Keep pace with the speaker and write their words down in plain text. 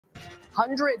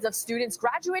Hundreds of students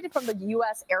graduated from the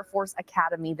U.S. Air Force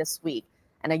Academy this week,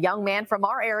 and a young man from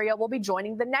our area will be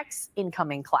joining the next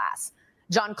incoming class.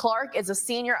 John Clark is a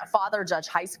senior at Father Judge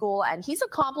High School, and he's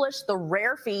accomplished the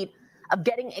rare feat of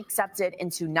getting accepted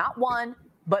into not one,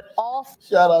 but all.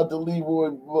 Shout out to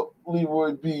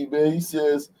Leroy B, man. He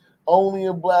says, only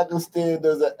in Blackistan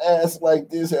does an ass like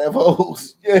this have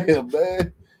hoes. Yeah,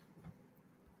 man.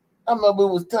 I remember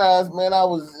it was times, man,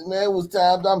 it was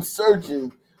times I'm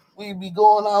searching. We'd be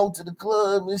going out to the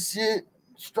club and shit,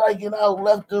 striking out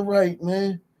left and right,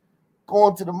 man.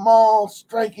 Going to the mall,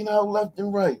 striking out left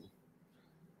and right.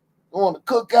 Going to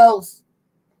cookouts.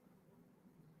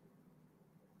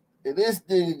 And this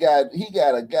nigga got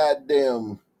a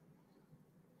goddamn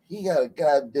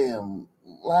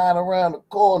line around the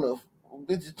corner.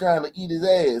 Bitches trying to eat his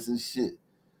ass and shit.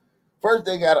 First,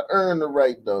 they gotta earn the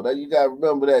right though. That you gotta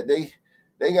remember that they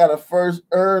gotta first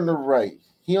earn the right.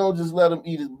 He don't just let them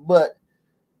eat his butt.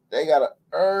 They gotta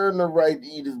earn the right to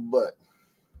eat his butt.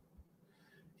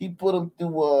 He put them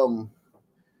through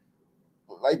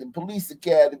like the police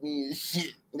academy and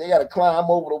shit. They gotta climb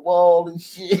over the wall and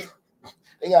shit.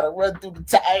 They gotta run through the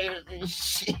tires and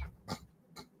shit.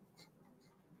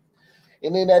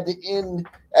 And then at the end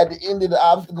of the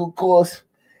obstacle course,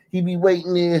 he be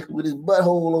waiting there with his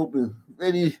butthole open,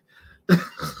 ready.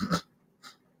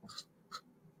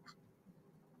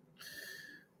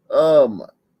 Oh my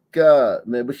God,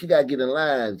 man! But she gotta get in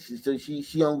line. She gotta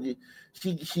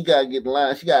get in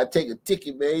line. She gotta take a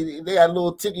ticket, man. They got a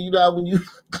little ticket, you know, when you.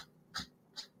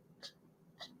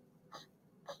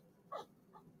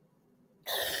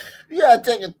 You gotta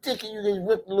take a ticket. You can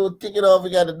rip the little ticket off.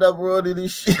 You got the number on it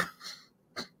and shit.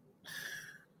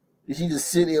 And she just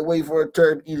sit there waiting for her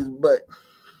turn to eat his butt.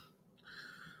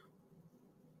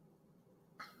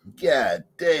 God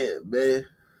damn, man.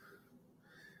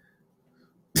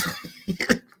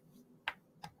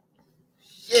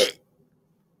 Shit.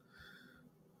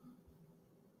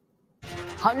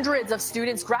 Hundreds of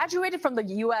students graduated from the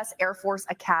U.S. Air Force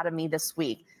Academy this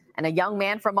week, and a young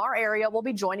man from our area will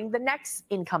be joining the next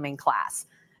incoming class.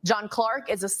 John Clark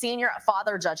is a senior at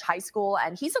Father Judge High School,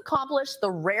 and he's accomplished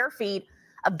the rare feat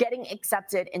of getting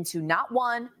accepted into not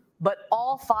one, but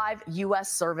all 5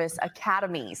 U.S. service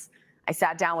academies. I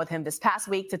sat down with him this past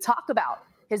week to talk about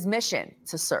his mission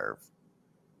to serve.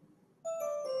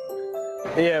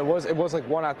 Yeah, it was like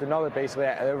one after another, basically,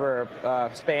 over a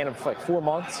span of like 4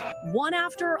 months. One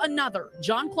after another,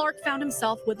 John Clark found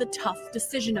himself with a tough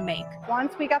decision to make.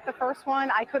 Once we got the first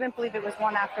one, I couldn't believe it was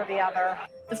one after the other.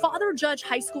 The Father Judge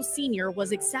High School senior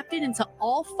was accepted into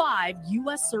all 5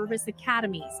 U.S. service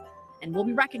academies and will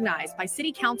be recognized by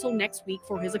City Council next week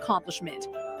for his accomplishment.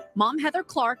 Mom Heather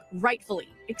Clark, rightfully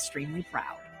extremely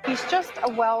proud. He's just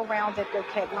a well-rounded good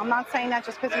kid, and I'm not saying that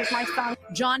just because he's my son.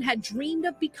 John had dreamed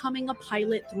of becoming a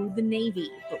pilot through the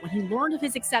Navy, but when he learned of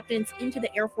his acceptance into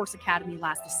the Air Force Academy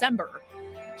last December,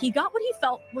 he got what he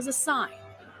felt was a sign.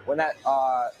 When that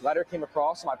letter came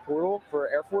across my portal for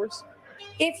Air Force,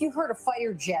 if you heard a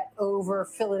fighter jet over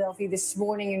Philadelphia this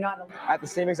morning, you're not allowed. At the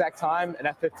same exact time, an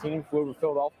F-15 flew over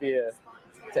Philadelphia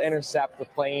to intercept the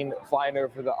plane flying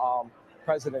over the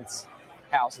president's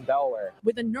house in Delaware.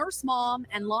 With a nurse mom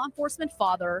and law enforcement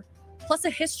father, plus a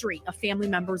history of family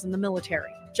members in the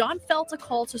military, John felt a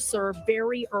call to serve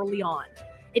very early on.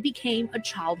 It became a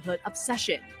childhood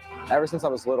obsession. Ever since I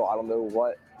was little, I don't know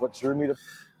what drew me to.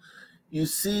 You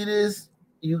see this?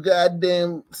 You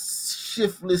goddamn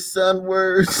shiftless son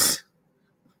words.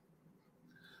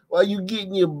 While you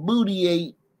getting your booty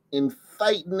ate and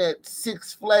fighting at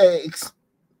Six Flags.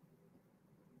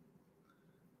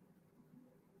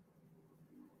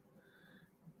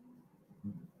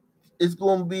 It's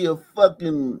gonna be a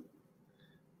fucking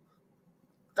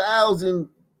 1,000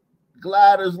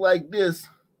 gliders like this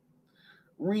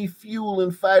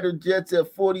refueling fighter jets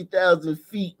at 40,000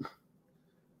 feet.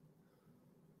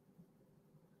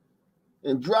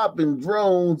 And dropping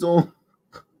drones on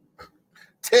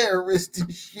terrorists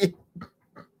and shit.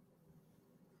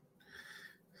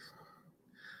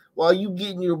 While you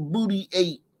getting your booty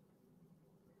ate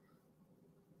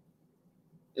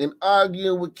and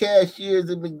arguing with cashiers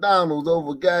at McDonald's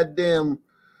over goddamn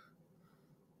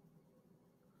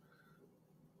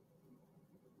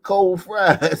cold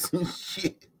fries and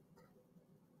shit.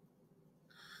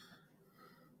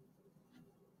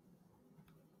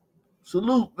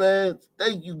 Salute, man.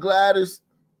 Thank you, gliders.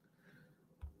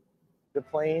 The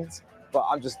planes, but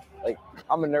I'm just like,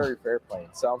 I'm a nerd for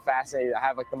airplanes, so I'm fascinated. I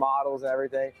have like the models and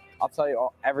everything. I'll tell you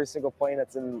every single plane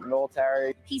that's in the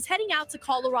military. He's heading out to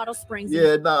Colorado Springs.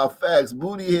 Yeah, nah, facts.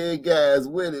 Booty head guys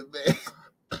with it,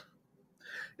 man.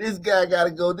 This guy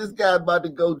gotta go. This guy about to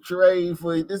go train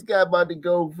for it. This guy about to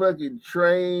go fucking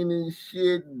train and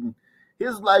shit. And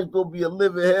his life gonna be a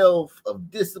living hell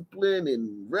of discipline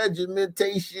and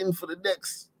regimentation for the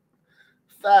next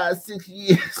 5-6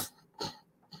 years.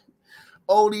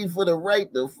 Only for the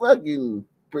right to fucking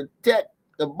protect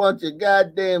a bunch of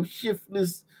goddamn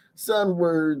shiftless son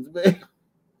words, man.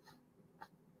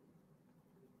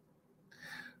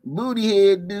 Booty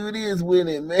head dude is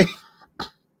winning, man.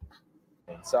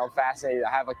 So I'm fascinated. I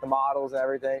have like the models and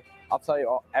everything. I'll tell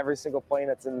you every single plane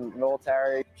that's in the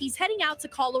military. He's heading out to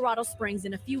Colorado Springs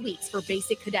in a few weeks for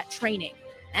basic cadet training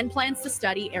and plans to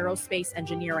study aerospace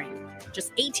engineering.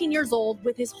 Just 18 years old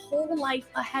with his whole life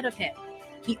ahead of him,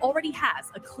 he already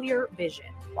has a clear vision.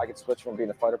 I could switch from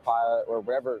being a fighter pilot or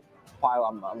whatever pilot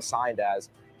I'm assigned as,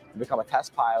 become a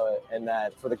test pilot, and then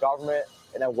for the government,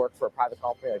 and then work for a private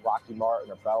company like Lockheed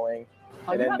Martin or Boeing.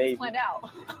 Oh, and you then have maybe to find out.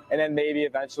 and then maybe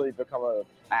eventually become an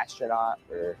astronaut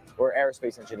or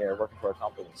aerospace engineer working for a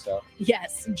company. So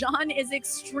Yes, John is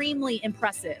extremely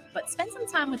impressive, but spend some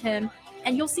time with him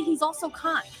and you'll see he's also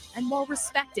kind and well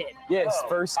respected. yes,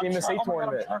 first game in the state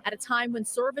tournament. At a time when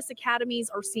service academies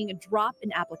are seeing a drop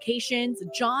in applications,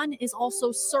 John is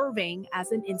also serving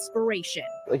as an inspiration.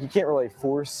 Like you can't really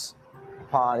force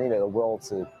upon the will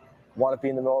to want to be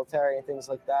in the military and things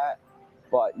like that,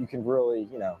 but you can really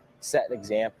set an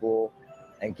example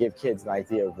and give kids an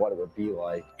idea of what it would be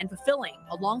like. And fulfilling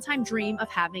a longtime dream of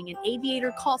having an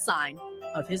aviator call sign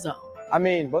of his own. I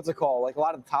mean, what's it called? Like a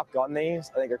lot of the Top Gun names,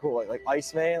 I think are cool. Like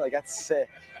Iceman, like that's sick.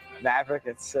 Maverick,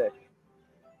 it's sick.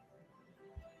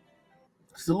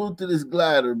 Salute to this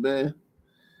glider, man.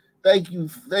 Thank you,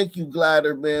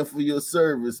 glider, man, for your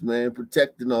service, man,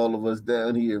 protecting all of us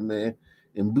down here, man,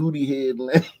 in Booty Head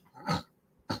land.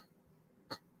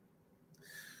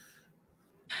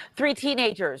 3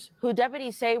 teenagers who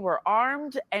deputies say were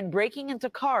armed and breaking into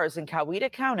cars in Coweta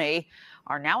County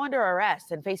are now under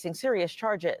arrest and facing serious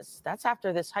charges. That's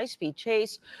after this high-speed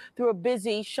chase through a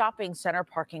busy shopping center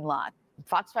parking lot.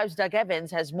 Fox 5's Doug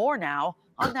Evans has more now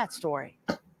on that story.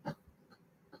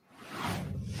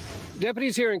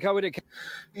 Deputies here in Coweta County.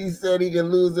 He said he can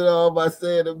lose it all by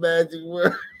saying a magic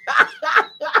word.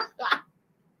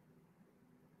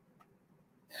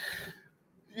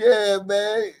 Yeah,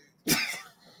 man.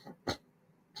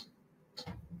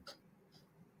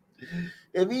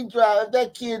 If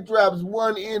that kid drops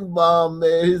one N-bomb,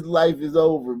 man, his life is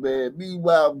over, man.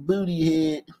 Meanwhile,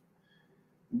 booty head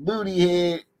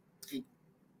can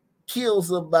kill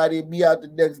somebody and be out the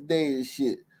next day and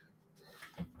shit.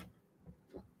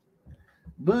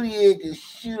 Booty head can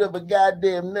shoot up a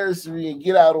goddamn nursery and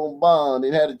get out on bond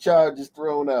and have the charges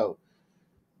thrown out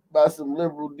by some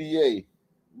liberal DA.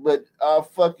 But our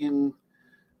fucking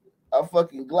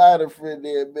glider friend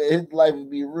there, man, his life would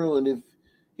be ruined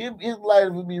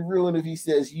if he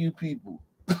says you people.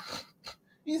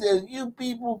 He says you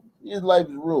people, his life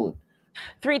is ruined.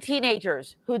 3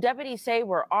 teenagers who deputies say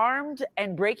were armed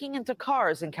and breaking into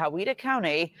cars in Coweta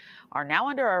County are now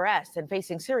under arrest and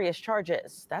facing serious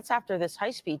charges. That's after this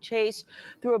high-speed chase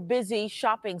through a busy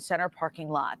shopping center parking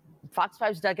lot. Fox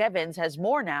 5's Doug Evans has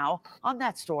more now on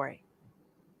that story.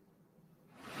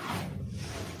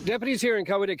 Deputies here in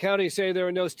Coweta County say there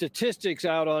are no statistics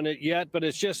out on it yet, but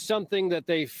it's just something that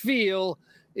they feel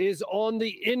is on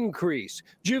the increase.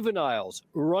 Juveniles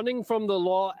running from the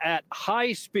law at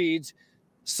high speeds,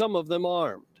 some of them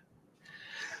armed.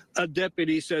 A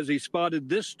deputy says he spotted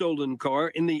this stolen car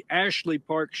in the Ashley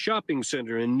Park Shopping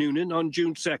Center in Noonan on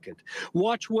June 2nd.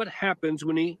 Watch what happens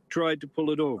when he tried to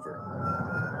pull it over.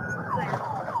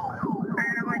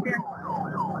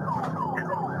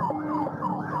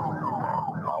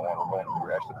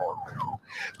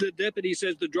 The deputy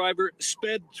says the driver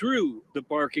sped through the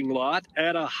parking lot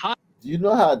at a high. Do you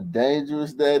know how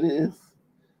dangerous that is?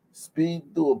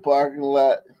 Speed through a parking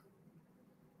lot.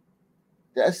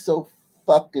 That's so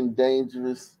fucking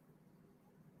dangerous.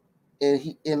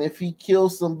 And if he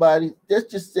kills somebody,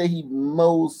 let's just say he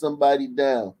mows somebody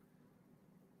down.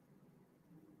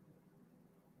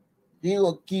 He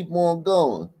gonna keep on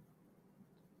going.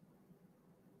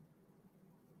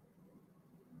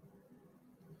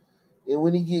 And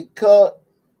when he get caught,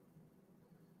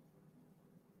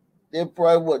 they'll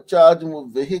probably charge him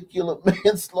with vehicular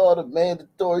manslaughter,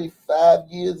 mandatory 5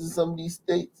 years in some of these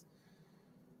states.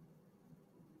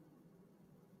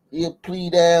 He'll plea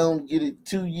down, get it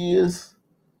 2 years.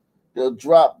 They'll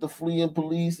drop the fleeing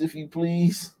police if he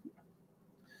please.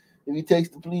 If he takes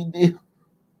the plea deal.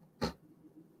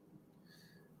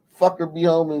 Fucker be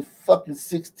home in fucking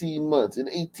 16 months, in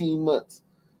 18 months.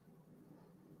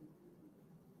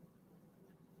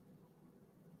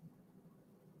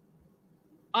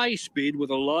 high speed with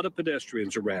a lot of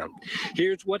pedestrians around.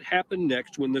 Here's what happened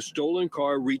next when the stolen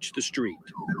car reached the street.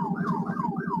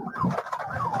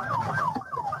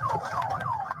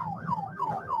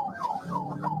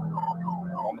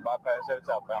 On the bypass headed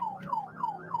southbound.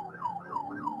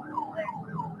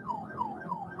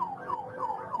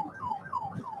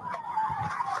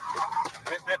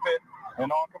 Pit.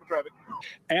 And oncoming traffic.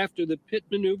 After the pit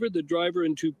maneuver, the driver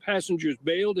and two passengers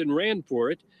bailed and ran for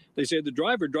it. They say the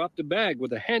driver dropped a bag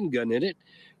with a handgun in it.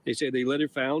 They say they later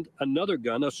found another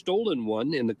gun, a stolen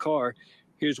one, in the car.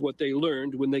 Here's what they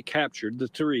learned when they captured the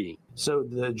three. So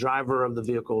the driver of the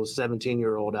vehicle is a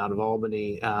 17-year-old out of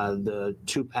Albany. The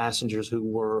two passengers who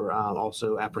were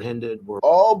also apprehended were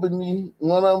Albany.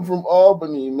 One of them from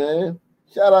Albany, man.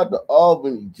 Shout out to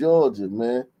Albany, Georgia,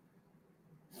 man.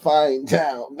 Fine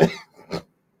town, man.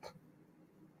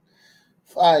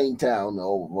 Fine town,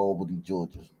 Albany,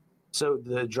 Georgia. So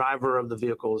the driver of the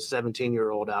vehicle is a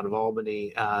 17-year-old out of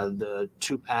Albany. The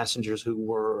two passengers who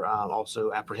were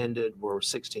also apprehended were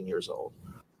 16 years old.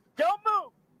 Don't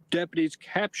move! Deputies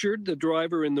captured the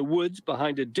driver in the woods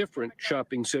behind a different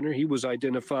shopping center. He was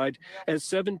identified as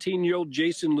 17-year-old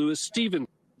Jason Lewis Stevens.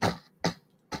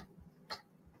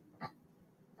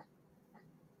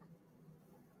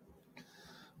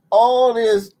 All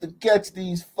this to catch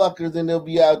these fuckers and they'll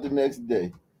be out the next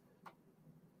day.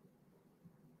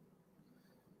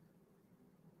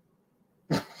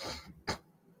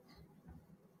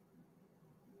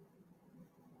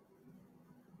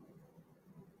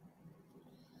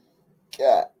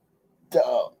 God,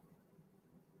 dog.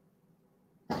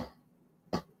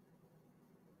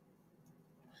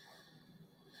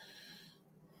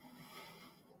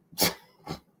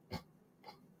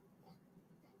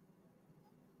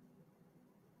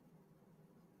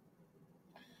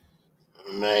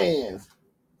 Man,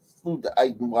 salute to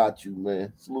Ike and watch you,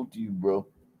 man. Salute to you, bro.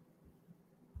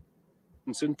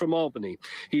 From Albany.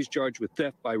 He's charged with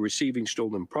theft by receiving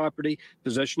stolen property,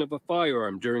 possession of a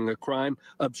firearm during a crime,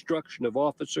 obstruction of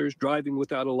officers, driving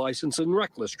without a license, and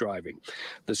reckless driving.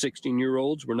 The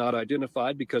 16-year-olds were not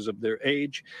identified because of their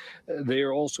age. They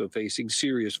are also facing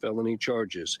serious felony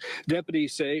charges.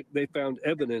 Deputies say they found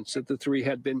evidence that the three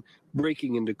had been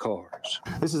breaking into cars.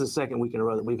 This is the second week in a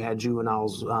row that we've had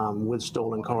juveniles with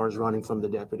stolen cars running from the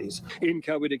deputies. In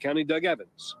Coweta County, Doug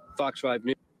Evans, Fox 5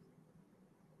 News.